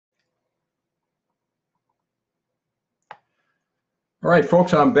All right,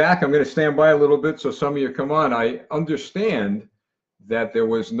 folks, I'm back. I'm going to stand by a little bit so some of you come on. I understand that there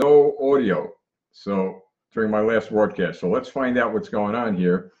was no audio during my last broadcast. So let's find out what's going on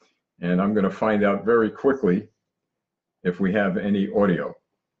here. And I'm going to find out very quickly if we have any audio.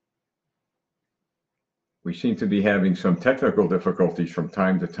 We seem to be having some technical difficulties from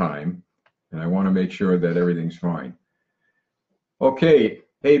time to time, and I want to make sure that everything's fine. Okay.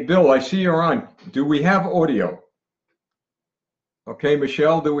 Hey, Bill, I see you're on. Do we have audio? Okay,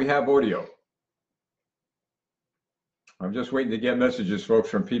 Michelle, do we have audio? I'm just waiting to get messages, folks,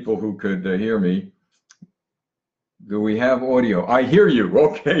 from people who could hear me. Do we have audio? I hear you.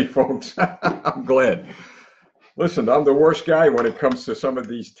 Okay, folks. I'm glad. Listen, I'm the worst guy when it comes to some of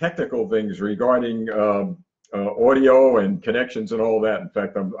these technical things regarding audio and connections and all that. In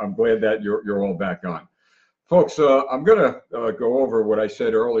fact, I'm glad that you're all back on. Folks, I'm going to go over what I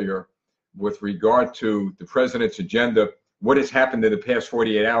said earlier with regard to the president's agenda, what has happened in the past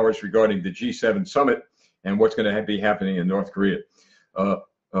 48 hours regarding the G7 summit, and what's going to be happening in North Korea,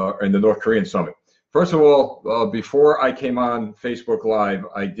 in the North Korean summit. First of all, before I came on Facebook Live,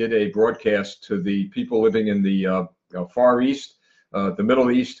 I did a broadcast to the people living in the Far East, the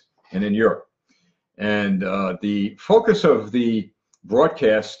Middle East, and in Europe. And the focus of the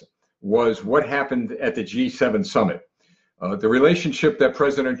broadcast was what happened at the G7 summit, the relationship that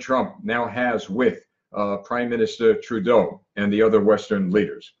President Trump now has with Prime Minister Trudeau and the other Western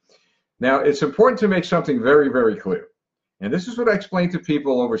leaders. Now, it's important to make something very, very clear. And this is what I explained to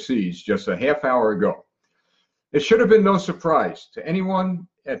people overseas just a half hour ago. It should have been no surprise to anyone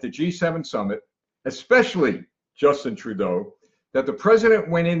at the G7 summit, especially Justin Trudeau, that the president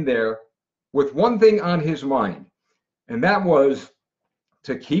went in there with one thing on his mind, and that was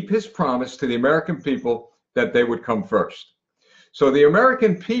to keep his promise to the American people that they would come first. So the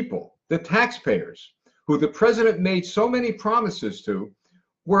American people, the taxpayers, who the president made so many promises to,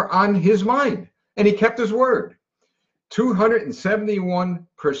 were on his mind, and he kept his word.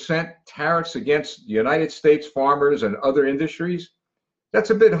 271% tariffs against the United States farmers and other industries. That's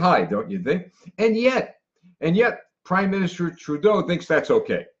a bit high, don't you think? And yet, Prime Minister Trudeau thinks that's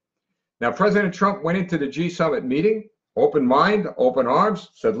okay. Now, President Trump went into the G7 meeting, open mind, open arms,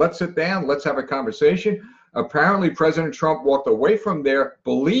 said, let's sit down, let's have a conversation. Apparently, President Trump walked away from there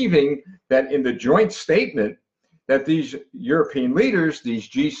believing that in the joint statement that these European leaders, these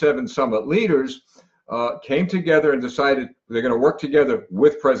G7 summit leaders, came together and decided they're going to work together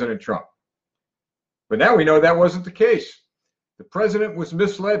with President Trump. But now we know that wasn't the case. The president was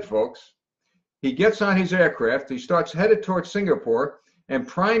misled, folks. He gets on his aircraft, he starts headed towards Singapore, and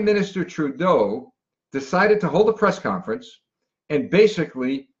Prime Minister Trudeau decided to hold a press conference and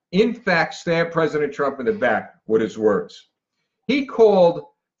basically, in fact, stab President Trump in the back with his words. He called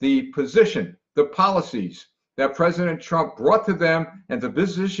the position, the policies that President Trump brought to them and the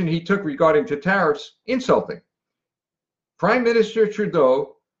position he took regarding to tariffs insulting. Prime Minister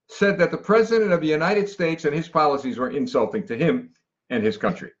Trudeau said that the President of the United States and his policies were insulting to him and his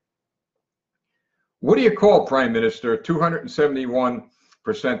country. What do you call, Prime Minister, 271%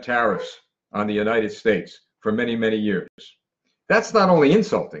 tariffs on the United States for many, many years? That's not only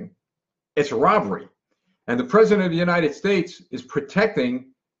insulting, it's robbery. And the President of the United States is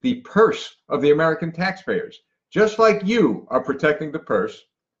protecting the purse of the American taxpayers, just like you are protecting the purse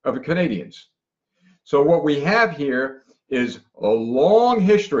of the Canadians. So what we have here is a long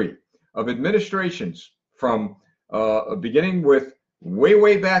history of administrations from beginning with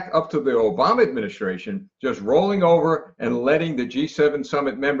way back up to the Obama administration, just rolling over and letting the G7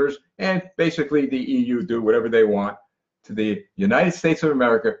 summit members and basically the EU do whatever they want to the United States of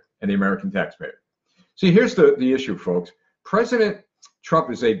America and the American taxpayer. See, here's the issue, folks. President Trump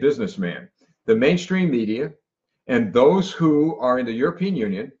is a businessman. The mainstream media and those who are in the European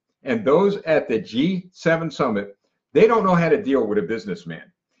Union and those at the G7 summit, they don't know how to deal with a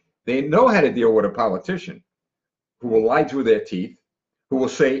businessman. They know how to deal with a politician who will lie through their teeth, who will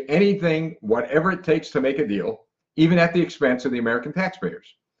say anything, whatever it takes to make a deal, even at the expense of the American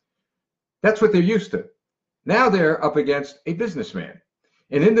taxpayers. That's what they're used to. Now they're up against a businessman,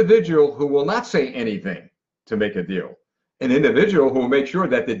 an individual who will not say anything to make a deal, an individual who will make sure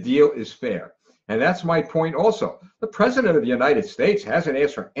that the deal is fair. And that's my point also. The President of the United States hasn't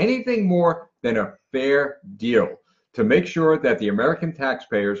asked for anything more than a fair deal to make sure that the American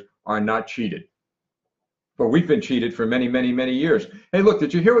taxpayers are not cheated. But we've been cheated for many, many, many years. Hey, look,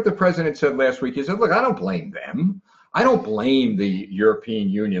 did you hear what the President said last week? He said, look, I don't blame them. I don't blame the European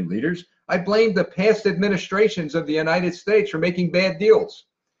Union leaders. I blame the past administrations of the United States for making bad deals.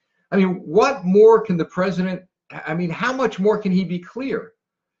 I mean, what more can the president, how much more can he be clear?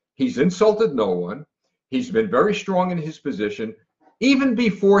 He's insulted no one. He's been very strong in his position. even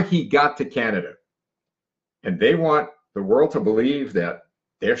before he got to Canada. And they want the world to believe that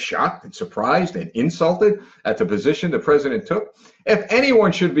they're shocked and surprised and insulted at the position the president took. If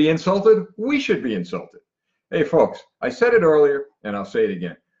anyone should be insulted, we should be insulted. Hey, folks, I said it earlier, and I'll say it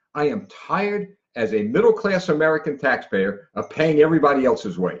again. I am tired as a middle-class American taxpayer of paying everybody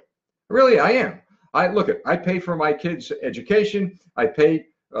else's way. Really, I am. I pay for my kids' education. I paid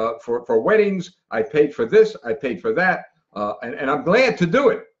for weddings. I paid for this. I paid for that. And I'm glad to do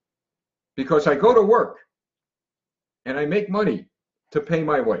it because I go to work and I make money to pay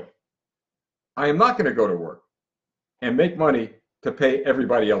my way. I am not going to go to work and make money to pay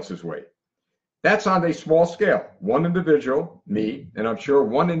everybody else's way. That's on a small scale. One individual, me, and I'm sure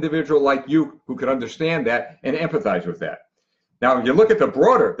one individual like you who could understand that and empathize with that. Now, if you look at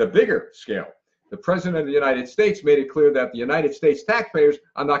the bigger scale, the President of the United States made it clear that the United States taxpayers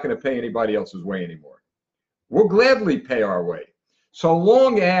are not going to pay anybody else's way anymore. We'll gladly pay our way, so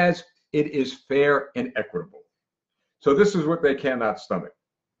long as it is fair and equitable. So this is what they cannot stomach.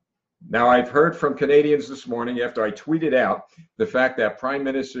 Now, I've heard from Canadians this morning after I tweeted out the fact that Prime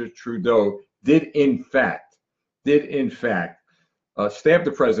Minister Trudeau did in fact stab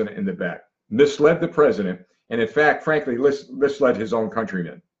the president in the back, misled the president, and in fact, frankly, misled his own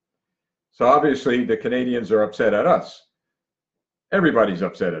countrymen. So obviously, the Canadians are upset at us. Everybody's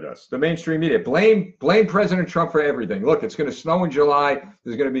upset at us. The mainstream media blame President Trump for everything. Look, it's going to snow in July.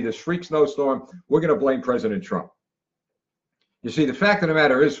 There's going to be this freak snowstorm. We're going to blame President Trump. You see, the fact of the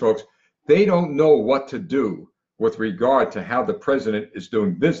matter is, folks, they don't know what to do with regard to how the president is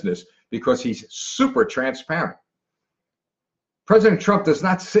doing business because he's super transparent. President Trump does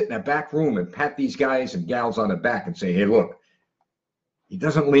not sit in a back room and pat these guys and gals on the back and say, hey, look. He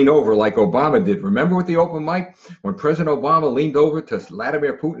doesn't lean over like Obama did. Remember with the open mic when President Obama leaned over to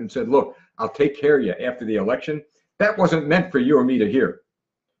Vladimir Putin and said, look, I'll take care of you after the election? That wasn't meant for you or me to hear.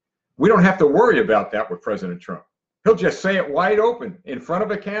 We don't have to worry about that with President Trump. He'll just say it wide open in front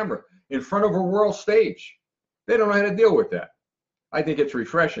of a camera, in front of a world stage. They don't know how to deal with that. I think it's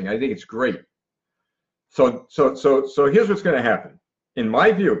refreshing. I think it's great. So here's what's going to happen. In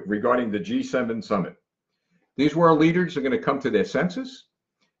my view, regarding the G7 summit, these world leaders are going to come to their senses,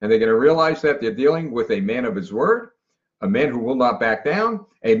 and they're going to realize that they're dealing with a man of his word, a man who will not back down,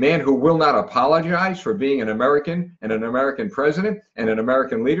 a man who will not apologize for being an American and an American president and an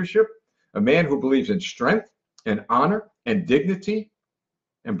American leadership, a man who believes in strength and honor and dignity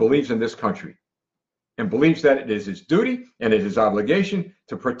and believes in this country and believes that it is his duty and it is his obligation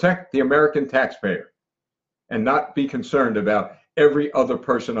to protect the American taxpayer and not be concerned about every other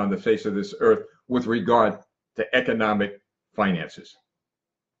person on the face of this earth with regard to economic finances.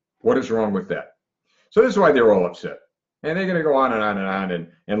 What is wrong with that? So this is why they're all upset. And they're going to go on and on and on.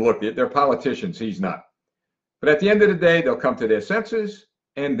 And look, they're politicians. He's not. But at the end of the day, they'll come to their senses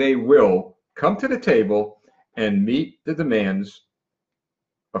and they will come to the table and meet the demands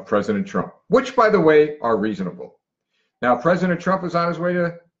of President Trump, which, by the way, are reasonable. Now, President Trump is on his way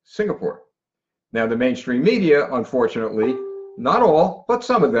to Singapore. Now, the mainstream media, unfortunately, not all, but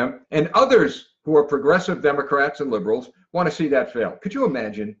some of them, and others who are progressive Democrats and liberals want to see that fail. Could you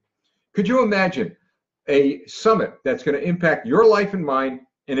imagine? Could you imagine a summit that's going to impact your life and mine,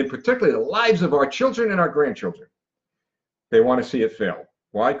 and in particular the lives of our children and our grandchildren? They want to see it fail.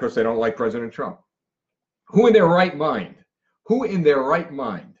 Why? Because they don't like President Trump. Who in their right mind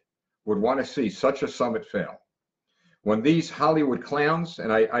would want to see such a summit fail? When these Hollywood clowns,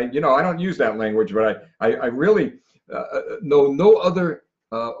 and I don't use that language, but I really know no other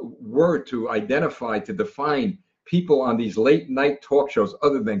word to identify, to define people on these late night talk shows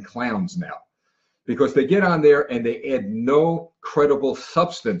other than clowns now, because they get on there and they add no credible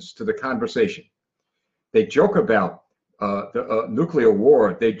substance to the conversation. They joke about the nuclear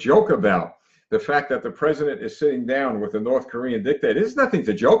war. They joke about the fact that the president is sitting down with the North Korean dictator. This is nothing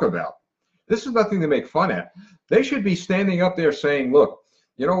to joke about. This is nothing to make fun at. They should be standing up there saying, look,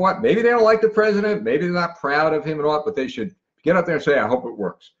 you know what? Maybe they don't like the president. Maybe they're not proud of him and all, but they should get up there and say, I hope it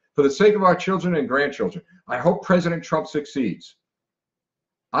works. For the sake of our children and grandchildren, I hope President Trump succeeds.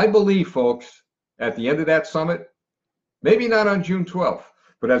 I believe, folks, at the end of that summit, maybe not on June 12th,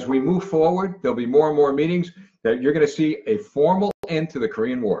 but as we move forward, there'll be more and more meetings that you're going to see a formal end to the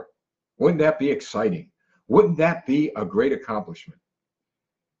Korean War. Wouldn't that be exciting? Wouldn't that be a great accomplishment?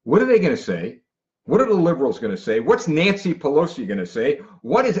 What are they going to say? What are the liberals going to say? What's Nancy Pelosi going to say?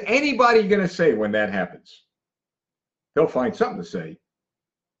 What is anybody going to say when that happens? They'll find something to say,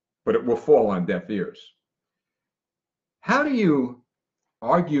 but it will fall on deaf ears. How do you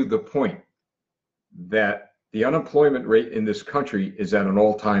argue the point that the unemployment rate in this country is at an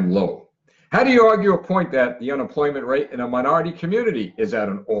all-time low? How do you argue a point that the unemployment rate in a minority community is at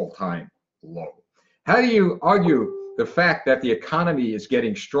an all-time low? How do you argue the fact that the economy is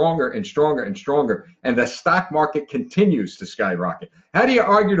getting stronger and stronger and stronger and the stock market continues to skyrocket? How do you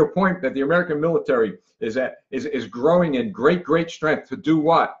argue the point that the American military is growing in great strength to do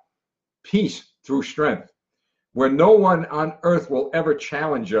what? Peace through strength, where no one on earth will ever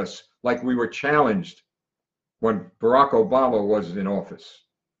challenge us like we were challenged when Barack Obama was in office.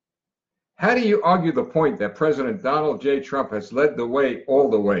 How do you argue the point that President Donald J. Trump has led the way all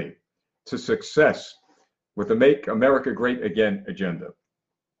the way to success with the Make America Great Again agenda?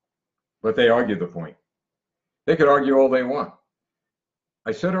 But they argue the point. They could argue all they want.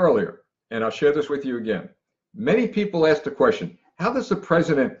 I said earlier, and I'll share this with you again, many people ask the question, how does the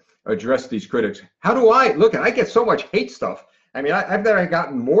president address these critics? How do I, look, I get so much hate stuff. I mean, I've never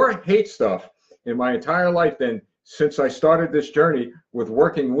gotten more hate stuff in my entire life than since I started this journey with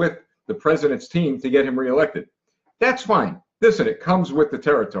working with the president's team to get him reelected. That's fine. Listen, it comes with the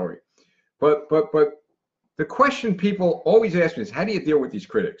territory. But the question people always ask me is, how do you deal with these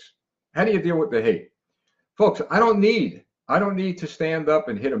critics? How do you deal with the hate? Folks, I don't need to stand up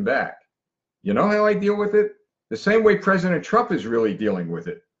and hit them back. You know how I deal with it? The same way President Trump is really dealing with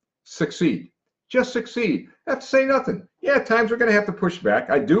it. Succeed. Just succeed. Have to say nothing. Yeah, at times we're going to have to push back.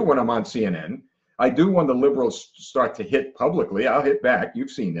 I do when I'm on CNN. I do when the liberals start to hit publicly. I'll hit back.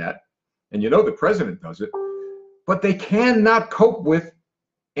 You've seen that. And you know the president does it. But they cannot cope with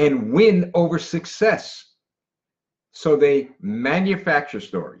and win over success. So they manufacture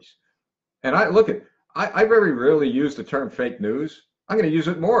stories. And I very rarely use the term fake news. I'm going to use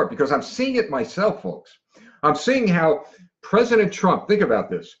it more because I'm seeing it myself, folks. I'm seeing how President Trump, think about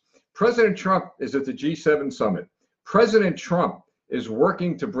this. President Trump is at the G7 summit. President Trump is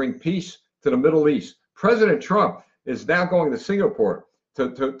working to bring peace to the Middle East. President Trump is now going to Singapore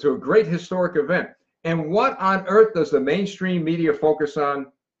to a great historic event. And what on earth does the mainstream media focus on?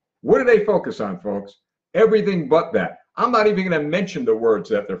 What do they focus on, folks? Everything but that. I'm not even going to mention the words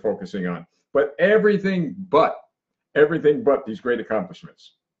that they're focusing on, but everything but these great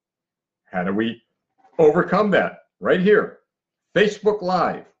accomplishments. How do we overcome that? Right here. Facebook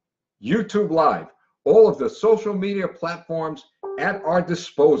Live, YouTube Live, all of the social media platforms at our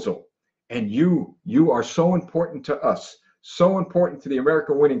disposal. And you are so important to us, so important to the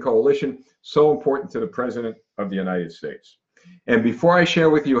American Winning Coalition, so important to the President of the United States. And before I share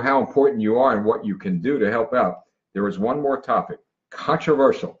with you how important you are and what you can do to help out, there is one more topic,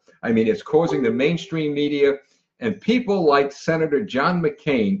 controversial. I mean, it's causing the mainstream media and people like Senator John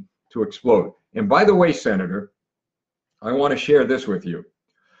McCain to explode. And by the way, Senator, I want to share this with you.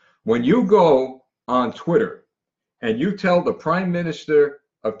 When you go on Twitter and you tell the Prime Minister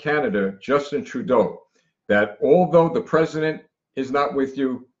of Canada, Justin Trudeau, that although the president is not with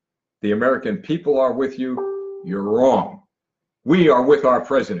you, the American people are with you, you're wrong. We are with our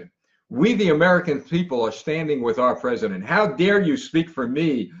president. We, the American people, are standing with our president. How dare you speak for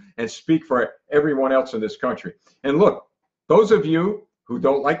me and speak for everyone else in this country? And look, those of you who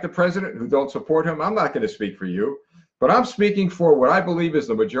don't like the president, who don't support him, I'm not going to speak for you. But I'm speaking for what I believe is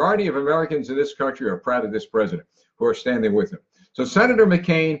the majority of Americans in this country are proud of this president, who are standing with him. So Senator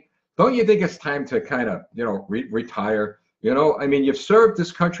McCain, don't you think it's time to kind of, retire? I mean, you've served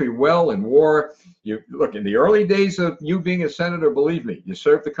this country well in war. Look, in the early days of you being a senator, believe me, you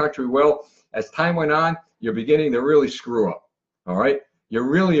served the country well. As time went on, you're beginning to really screw up. All right? You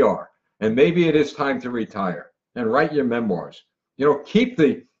really are. And maybe it is time to retire and write your memoirs.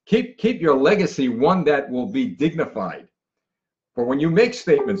 Keep your legacy one that will be dignified. But when you make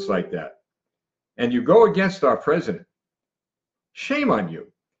statements like that and you go against our president, shame on you.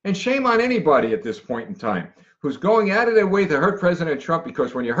 And shame on anybody at this point in time who's going out of their way to hurt President Trump,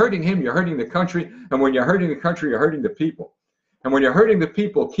 because when you're hurting him, you're hurting the country. And when you're hurting the country, you're hurting the people. And when you're hurting the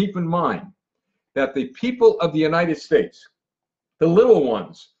people, keep in mind that the people of the United States, the little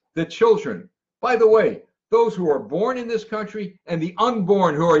ones, the children, by the way, those who are born in this country and the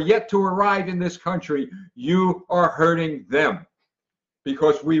unborn who are yet to arrive in this country, you are hurting them.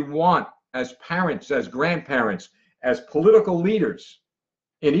 Because we want, as parents, as grandparents, as political leaders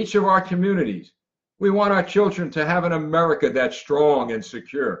in each of our communities, we want our children to have an America that's strong and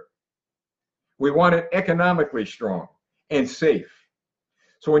secure. We want it economically strong and safe.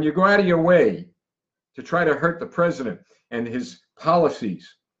 So when you go out of your way to try to hurt the president and his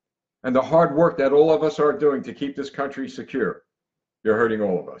policies and the hard work that all of us are doing to keep this country secure, you're hurting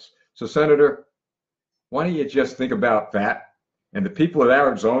all of us. So, Senator, why don't you just think about that? And the people of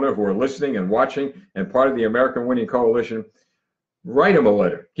Arizona who are listening and watching and part of the American Winning Coalition, Write him a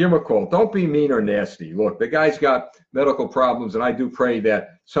letter. Give him a call. Don't be mean or nasty. Look, the guy's got medical problems, and I do pray that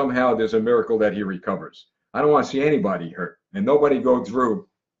somehow there's a miracle that he recovers. I don't want to see anybody hurt, and nobody go through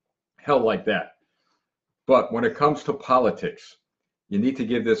hell like that. But when it comes to politics, you need to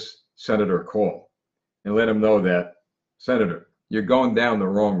give this senator a call and let him know that, Senator, you're going down the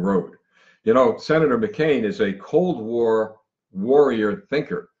wrong road. You know, Senator McCain is a Cold War warrior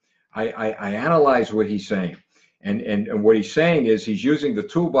thinker. I analyze what he's saying. And what he's saying is he's using the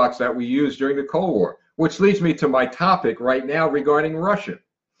toolbox that we used during the Cold War, which leads me to my topic right now regarding Russia.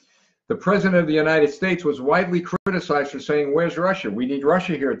 The President of the United States was widely criticized for saying, where's Russia? We need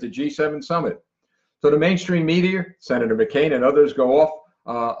Russia here at the G7 summit. So the mainstream media, Senator McCain and others go off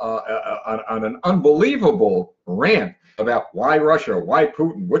on an unbelievable rant about why Russia, why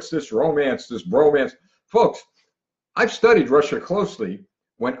Putin, what's this romance, this bromance. Folks, I've studied Russia closely.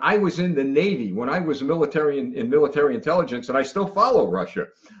 When I was in the Navy, when I was military in military intelligence, and I still follow Russia,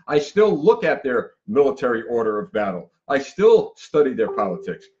 I still look at their military order of battle. I still study their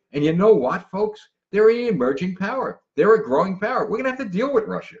politics. And you know what, folks? They're an emerging power. They're a growing power. We're going to have to deal with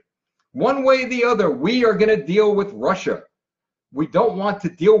Russia. One way or the other, we are going to deal with Russia. We don't want to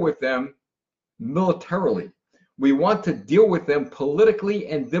deal with them militarily. We want to deal with them politically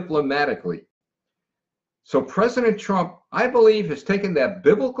and diplomatically. So President Trump, I believe, has taken that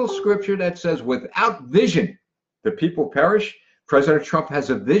biblical scripture that says, without vision, the people perish. President Trump has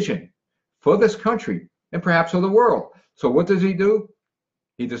a vision for this country and perhaps for the world. So what does he do?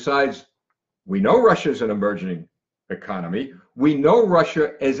 He decides, we know Russia is an emerging economy. We know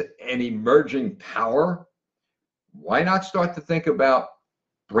Russia is an emerging power. Why not start to think about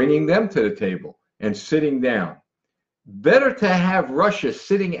bringing them to the table and sitting down? Better to have Russia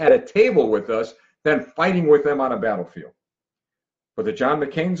sitting at a table with us than fighting with them on a battlefield. For the John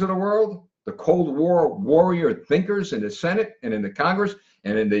McCains of the world, the Cold War warrior thinkers in the Senate and in the Congress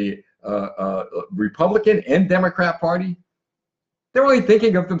and in the Republican and Democrat Party, they're only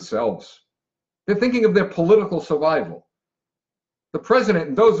thinking of themselves. They're thinking of their political survival. The president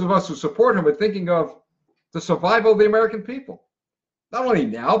and those of us who support him are thinking of the survival of the American people, not only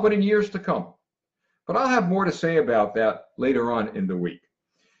now, but in years to come. But I'll have more to say about that later on in the week.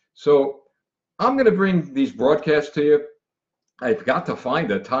 So I'm going to bring these broadcasts to you. I've got to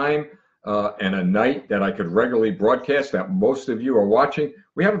find a time and a night that I could regularly broadcast that most of you are watching.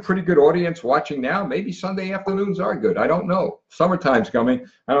 We have a pretty good audience watching now. Maybe Sunday afternoons are good. I don't know. Summertime's coming.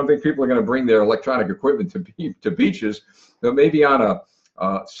 I don't think people are going to bring their electronic equipment to beaches, but maybe on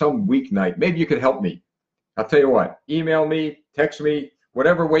some weeknight. Maybe you could help me. I'll tell you what, email me, text me,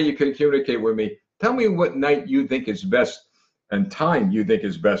 whatever way you can communicate with me. Tell me what night you think is best and time you think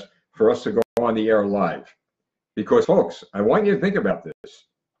is best for us to go on the air live. Because, folks, I want you to think about this.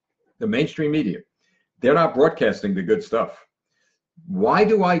 The mainstream media, they're not broadcasting the good stuff. Why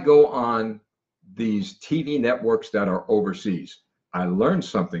do I go on these TV networks that are overseas? I learned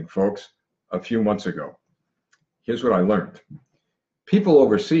something, folks, a few months ago. Here's what I learned. People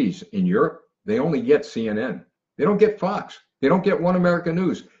overseas in Europe, they only get CNN. They don't get Fox. They don't get One American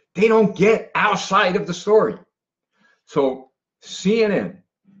News. They don't get our side of the story. So CNN,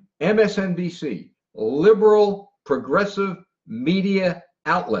 MSNBC, liberal, progressive media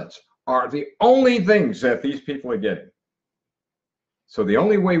outlets are the only things that these people are getting. So the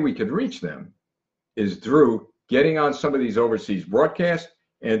only way we could reach them is through getting on some of these overseas broadcasts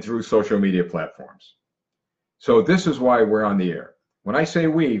and through social media platforms. So this is why we're on the air. When I say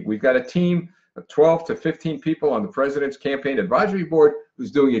we've got a team of 12 to 15 people on the President's Campaign Advisory Board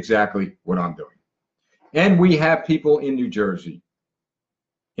who's doing exactly what I'm doing. And we have people in New Jersey,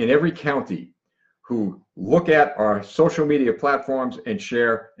 in every county, who look at our social media platforms and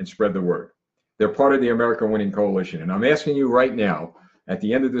share and spread the word. They're part of the American Winning Coalition. And I'm asking you right now, at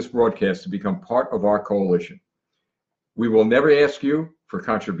the end of this broadcast, to become part of our coalition. We will never ask you for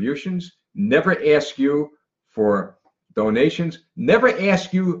contributions, never ask you for donations, never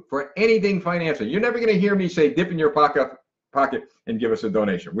ask you for anything financial. You're never going to hear me say, dip in your pocket and give us a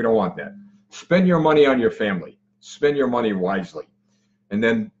donation. We don't want that. Spend your money on your family. Spend your money wisely. And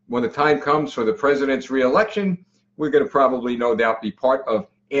then when the time comes for the president's reelection, we're going to probably, no doubt, be part of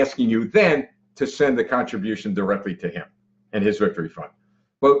asking you then to send the contribution directly to him and his victory fund.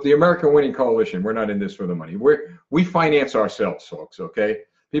 But the American Winning Coalition, we're not in this for the money. We finance ourselves, folks, okay?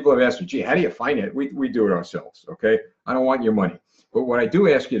 People have asked me, gee, how do you finance? We do it ourselves, okay? I don't want your money. But what I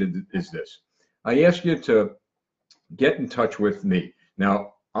do ask you to do is this. I ask you to get in touch with me.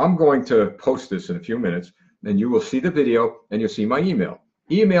 Now, I'm going to post this in a few minutes, and you will see the video and you'll see my email.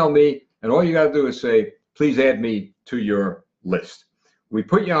 Email me, and all you got to do is say, please add me to your list. We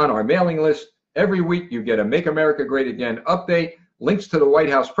put you on our mailing list. Every week you get a Make America Great Again update. links to the White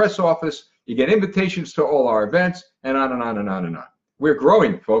House press office. You get invitations to all our events, and on and on and on and on. We're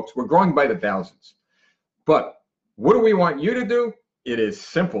growing, folks. We're growing by the thousands. But what do we want you to do? It is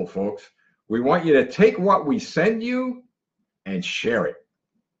simple, folks. We want you to take what we send you and share it.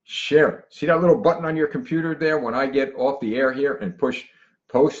 Share it. See that little button on your computer there? When I get off the air here and push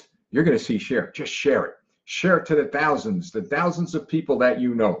post, you're going to see share. Just share it. Share it to the thousands of people that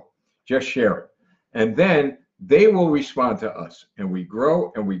you know. Just share it. And then they will respond to us, and we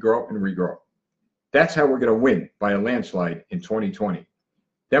grow and we grow and we grow. That's how we're going to win by a landslide in 2020.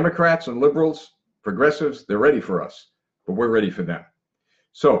 Democrats and liberals, progressives, they're ready for us, but we're ready for them.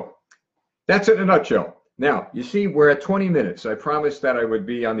 So that's it in a nutshell. Now, you see, we're at 20 minutes. I promised that I would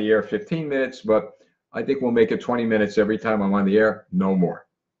be on the air 15 minutes, but I think we'll make it 20 minutes every time I'm on the air, no more.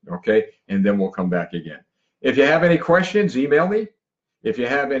 Okay? And then we'll come back again. If you have any questions, email me. If you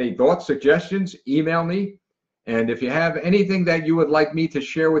have any thoughts, suggestions, email me. And if you have anything that you would like me to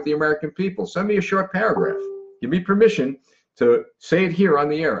share with the American people, send me a short paragraph. Give me permission to say it here on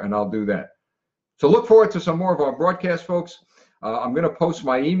the air, and I'll do that. So look forward to some more of our broadcasts, folks. I'm going to post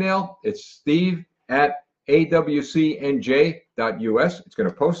my email. It's steve@awcnj.us. It's going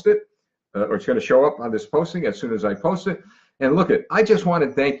to post it, or it's going to show up on this posting as soon as I post it. And look, I just want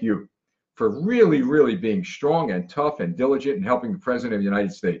to thank you for really, really being strong and tough and diligent in helping the President of the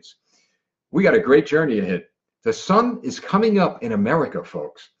United States. We got a great journey ahead. The sun is coming up in America,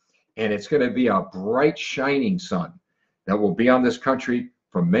 folks, and it's going to be a bright, shining sun that will be on this country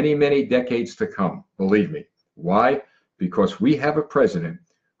for many, many decades to come. Believe me. Why? Because we have a president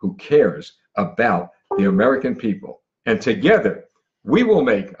who cares about the American people. And together, we will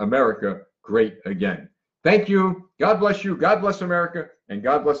make America great again. Thank you. God bless you. God bless America. And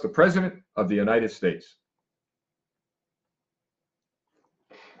God bless the President of the United States.